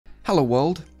Hello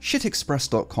world,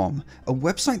 shitexpress.com, a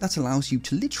website that allows you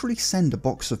to literally send a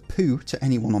box of poo to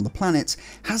anyone on the planet,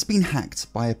 has been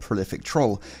hacked by a prolific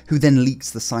troll, who then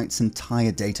leaks the site's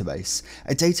entire database.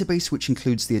 A database which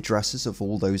includes the addresses of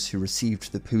all those who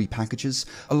received the pooey packages,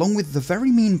 along with the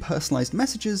very mean personalized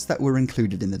messages that were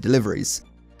included in the deliveries.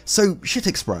 So,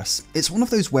 ShitExpress, it's one of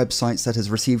those websites that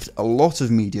has received a lot of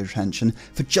media attention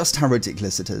for just how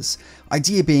ridiculous it is.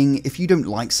 Idea being, if you don't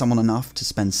like someone enough to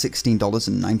spend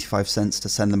 $16.95 to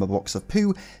send them a box of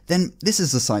poo, then this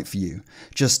is the site for you.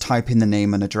 Just type in the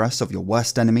name and address of your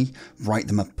worst enemy, write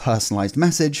them a personalized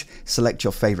message, select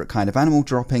your favorite kind of animal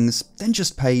droppings, then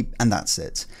just pay, and that's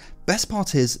it. Best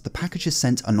part is, the package is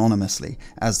sent anonymously,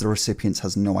 as the recipient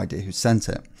has no idea who sent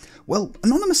it. Well,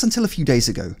 anonymous until a few days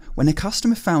ago, when a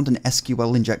customer found an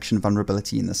SQL injection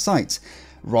vulnerability in the site.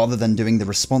 Rather than doing the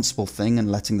responsible thing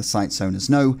and letting the site's owners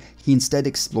know, he instead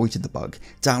exploited the bug,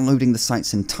 downloading the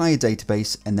site's entire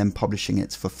database and then publishing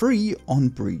it for free on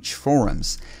breach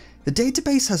forums. The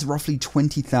database has roughly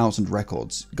 20,000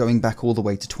 records, going back all the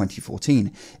way to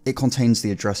 2014. It contains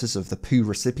the addresses of the poo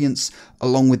recipients,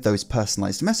 along with those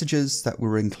personalized messages that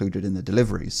were included in the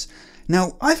deliveries.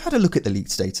 Now, I've had a look at the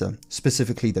leaked data,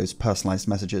 specifically those personalized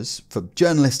messages, for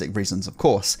journalistic reasons of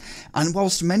course, and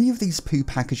whilst many of these poo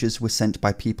packages were sent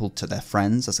by people to their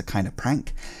friends as a kind of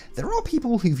prank, there are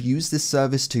people who've used this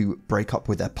service to break up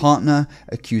with their partner,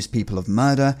 accuse people of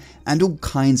murder, and all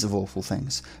kinds of awful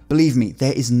things. Believe me,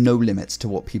 there is no limit to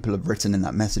what people have written in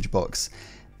that message box.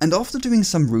 And after doing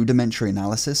some rudimentary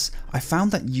analysis, I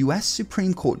found that US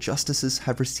Supreme Court justices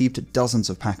have received dozens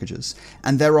of packages,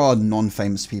 and there are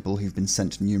non-famous people who've been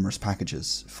sent numerous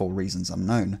packages, for reasons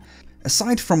unknown.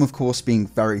 Aside from of course being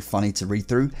very funny to read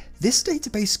through, this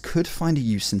database could find a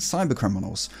use in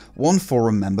cybercriminals. One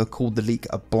forum member called the leak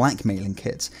a blackmailing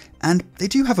kit, and they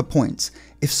do have a point.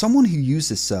 If someone who used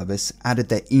this service added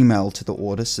their email to the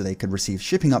order so they could receive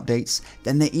shipping updates,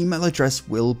 then their email address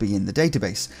will be in the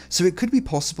database, so it could be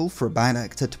possible for a bad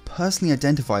actor to personally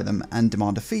identify them and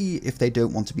demand a fee if they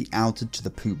don't want to be outed to the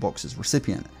poo box's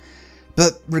recipient.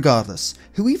 But regardless,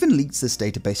 who even leaked this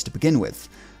database to begin with?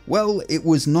 Well, it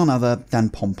was none other than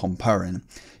PomPomPurin.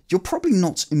 You're probably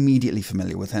not immediately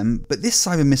familiar with him, but this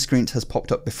cyber miscreant has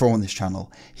popped up before on this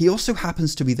channel. He also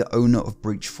happens to be the owner of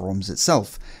Breach Forums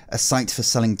itself, a site for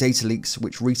selling data leaks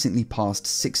which recently passed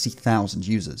 60,000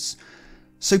 users.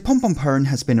 So PomPomPurin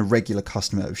has been a regular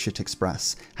customer of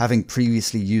ShitExpress, having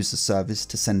previously used the service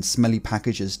to send smelly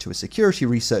packages to a security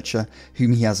researcher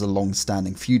whom he has a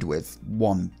long-standing feud with,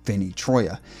 one Vinny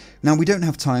Troyer. Now, we don't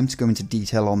have time to go into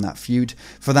detail on that feud.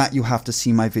 For that, you'll have to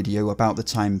see my video about the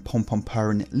time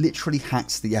PomPomPurin literally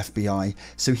hacked the FBI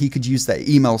so he could use their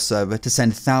email server to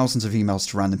send thousands of emails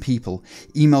to random people,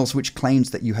 emails which claimed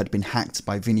that you had been hacked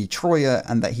by Vinny Troyer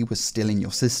and that he was still in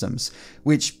your systems,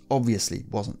 which obviously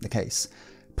wasn't the case.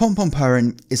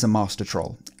 PomPomPurin is a master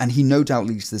troll, and he no doubt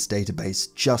leaks this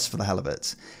database just for the hell of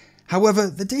it. However,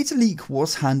 the data leak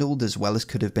was handled as well as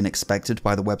could have been expected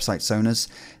by the website's owners.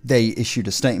 They issued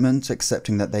a statement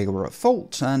accepting that they were at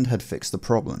fault and had fixed the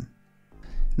problem.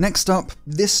 Next up,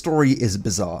 this story is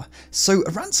bizarre. So,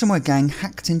 a ransomware gang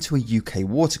hacked into a UK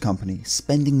water company,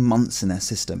 spending months in their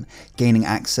system, gaining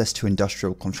access to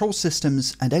industrial control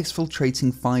systems and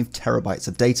exfiltrating 5 terabytes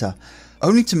of data,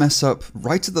 only to mess up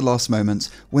right at the last moment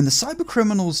when the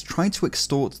cybercriminals tried to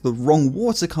extort the wrong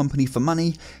water company for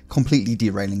money, completely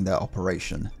derailing their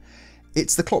operation.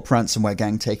 It's the Clop ransomware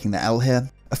gang taking the L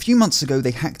here. A few months ago,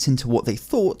 they hacked into what they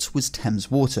thought was Thames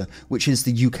Water, which is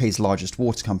the UK's largest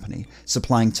water company,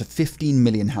 supplying to 15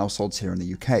 million households here in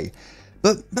the UK.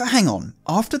 But hang on,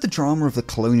 after the drama of the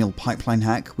Colonial Pipeline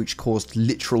hack, which caused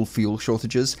literal fuel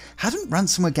shortages, hadn't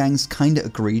ransomware gangs kinda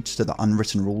agreed to the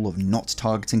unwritten rule of not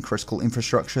targeting critical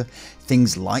infrastructure,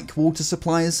 things like water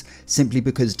suppliers, simply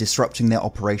because disrupting their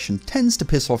operation tends to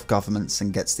piss off governments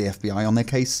and gets the FBI on their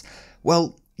case?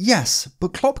 Well, yes,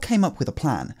 but Clop came up with a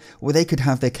plan where they could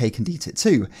have their cake and eat it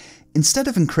too. Instead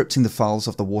of encrypting the files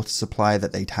of the water supplier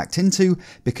that they'd hacked into,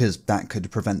 because that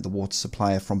could prevent the water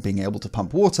supplier from being able to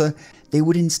pump water, they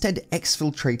would instead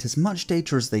exfiltrate as much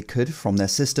data as they could from their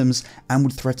systems and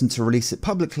would threaten to release it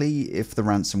publicly if the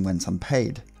ransom went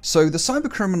unpaid. So the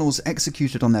cybercriminals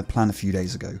executed on their plan a few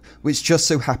days ago, which just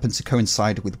so happened to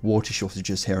coincide with water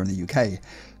shortages here in the UK.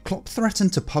 Clop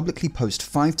threatened to publicly post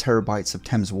 5 terabytes of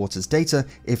Thames Water's data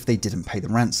if they didn't pay the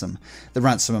ransom. The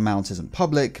ransom amount isn't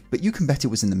public, but you can bet it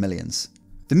was in the millions.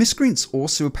 The miscreants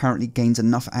also apparently gained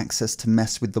enough access to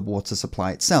mess with the water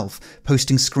supply itself,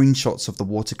 posting screenshots of the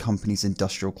water company's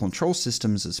industrial control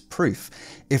systems as proof.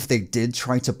 If they did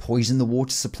try to poison the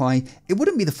water supply, it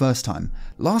wouldn't be the first time.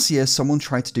 Last year, someone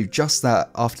tried to do just that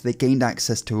after they gained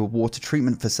access to a water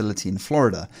treatment facility in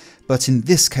Florida, but in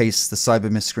this case, the cyber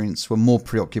miscreants were more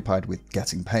preoccupied with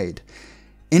getting paid.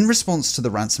 In response to the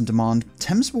ransom demand,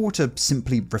 Thames Water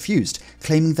simply refused,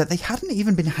 claiming that they hadn't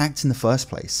even been hacked in the first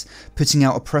place, putting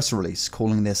out a press release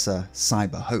calling this a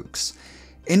cyber hoax.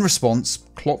 In response,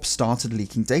 Klopp started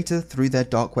leaking data through their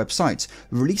dark website,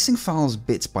 releasing files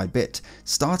bit by bit,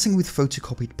 starting with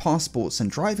photocopied passports and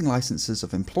driving licenses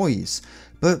of employees.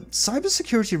 But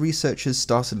cybersecurity researchers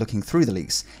started looking through the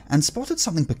leaks and spotted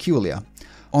something peculiar.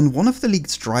 On one of the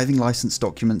leaked driving license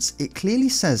documents, it clearly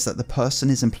says that the person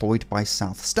is employed by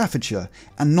South Staffordshire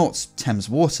and not Thames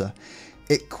Water.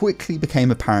 It quickly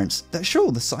became apparent that sure,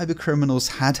 the cybercriminals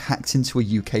had hacked into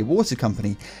a UK water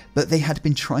company, but they had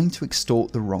been trying to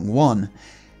extort the wrong one.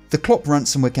 The Klopp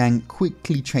ransomware gang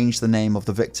quickly changed the name of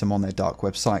the victim on their dark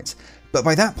website, but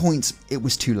by that point, it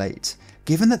was too late.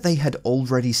 Given that they had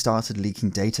already started leaking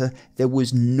data, there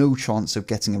was no chance of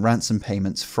getting a ransom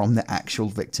payment from the actual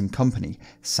victim company,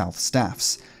 South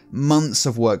Staffs. Months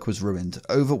of work was ruined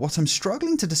over what I'm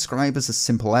struggling to describe as a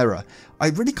simple error. I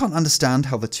really can't understand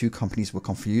how the two companies were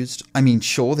confused. I mean,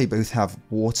 sure, they both have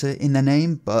water in their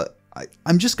name, but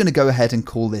I'm just going to go ahead and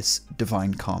call this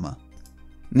divine karma.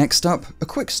 Next up, a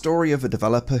quick story of a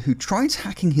developer who tried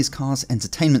hacking his car's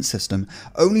entertainment system,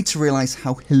 only to realize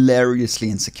how hilariously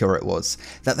insecure it was,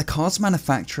 that the car's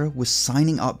manufacturer was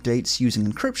signing updates using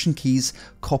encryption keys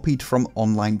copied from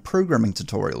online programming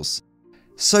tutorials.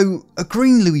 So, a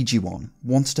green Luigi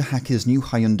wanted to hack his new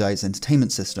Hyundai's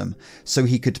entertainment system, so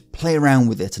he could play around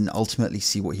with it and ultimately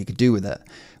see what he could do with it,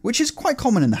 which is quite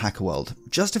common in the hacker world.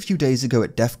 Just a few days ago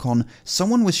at DEF CON,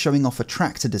 someone was showing off a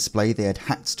tractor display they had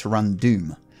hacked to run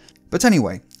Doom. But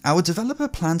anyway, our developer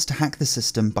plans to hack the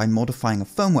system by modifying a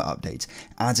firmware update,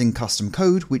 adding custom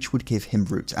code which would give him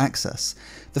root access.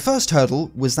 The first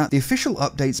hurdle was that the official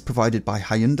updates provided by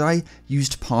Hyundai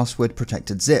used password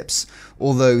protected zips,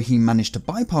 although he managed to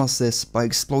bypass this by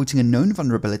exploiting a known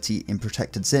vulnerability in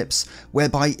protected zips,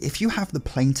 whereby if you have the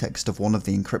plaintext of one of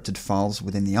the encrypted files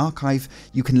within the archive,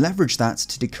 you can leverage that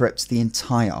to decrypt the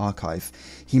entire archive.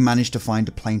 He managed to find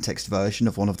a plaintext version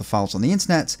of one of the files on the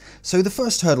internet, so the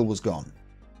first hurdle was gone.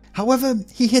 However,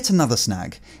 he hit another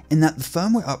snag, in that the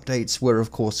firmware updates were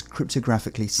of course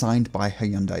cryptographically signed by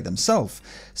Hyundai themselves,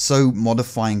 so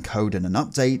modifying code in an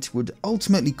update would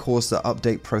ultimately cause the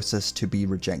update process to be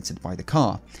rejected by the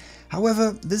car.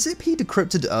 However, the zip he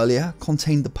decrypted earlier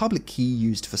contained the public key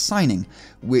used for signing,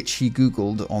 which he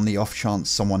googled on the off chance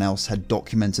someone else had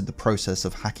documented the process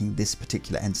of hacking this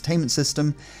particular entertainment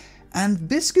system, and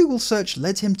this Google search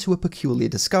led him to a peculiar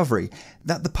discovery,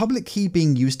 that the public key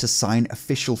being used to sign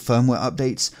official firmware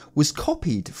updates was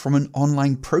copied from an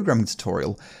online programming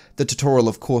tutorial. The tutorial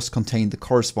of course contained the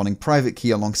corresponding private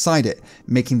key alongside it,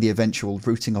 making the eventual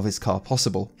rooting of his car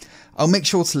possible. I'll make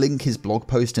sure to link his blog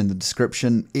post in the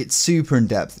description. It's super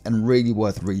in-depth and really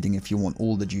worth reading if you want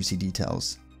all the juicy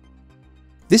details.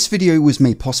 This video was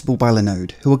made possible by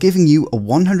Linode, who are giving you a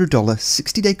 $100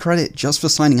 60-day credit just for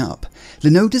signing up.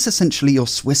 Linode is essentially your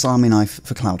Swiss Army knife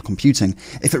for cloud computing.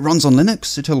 If it runs on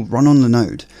Linux, it'll run on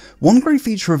Linode. One great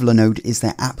feature of Linode is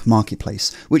their app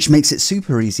marketplace, which makes it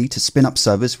super easy to spin up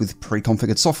servers with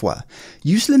pre-configured software.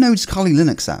 Use Linode's Kali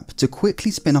Linux app to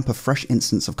quickly spin up a fresh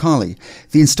instance of Kali.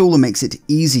 The installer makes it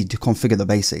easy to configure the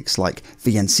basics, like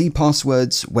VNC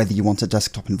passwords, whether you want a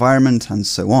desktop environment, and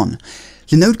so on.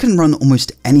 Linode can run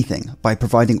almost anything by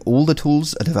providing all the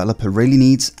tools a developer really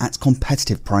needs at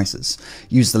competitive prices.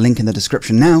 Use the link in the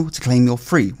description now to claim your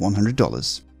free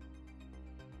 $100.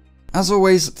 As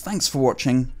always, thanks for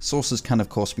watching. Sources can of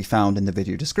course be found in the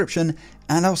video description,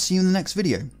 and I'll see you in the next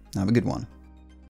video. Have a good one.